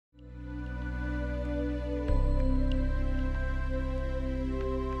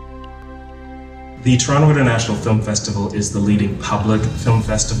The Toronto International Film Festival is the leading public film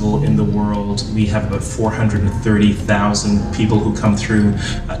festival in the world. We have about 430,000 people who come through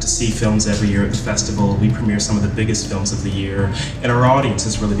to see films every year at the festival. We premiere some of the biggest films of the year, and our audience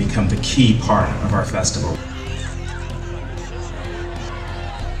has really become the key part of our festival.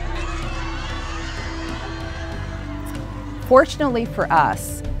 Fortunately for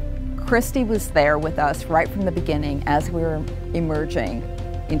us, Christie was there with us right from the beginning as we were emerging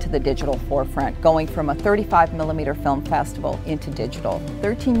into the digital forefront, going from a 35mm film festival into digital.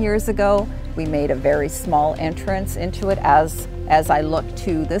 13 years ago, we made a very small entrance into it. As I look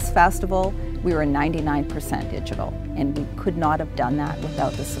to this festival, we were 99% digital, and we could not have done that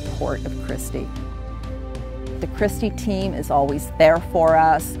without the support of Christie. The Christie team is always there for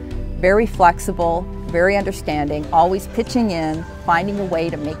us, very flexible, very understanding, always pitching in, finding a way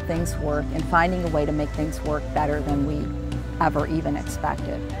to make things work, and finding a way to make things work better than we ever even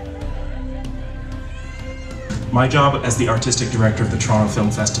expected. My job as the artistic director of the Toronto Film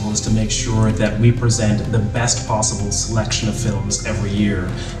Festival is to make sure that we present the best possible selection of films every year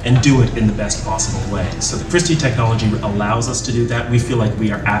and do it in the best possible way. So the Christie technology allows us to do that. We feel like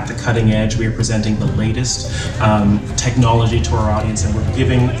we are at the cutting edge. We are presenting the latest technology to our audience, and we're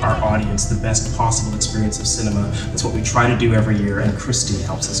giving our audience the best possible experience of cinema. That's what we try to do every year, and Christie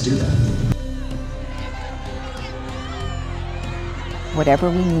helps us do that. Whatever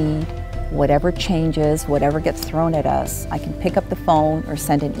we need, whatever changes, whatever gets thrown at us, I can pick up the phone or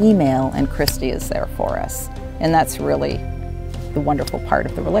send an email and Christie is there for us. And that's really the wonderful part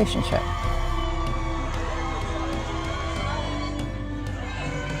of the relationship.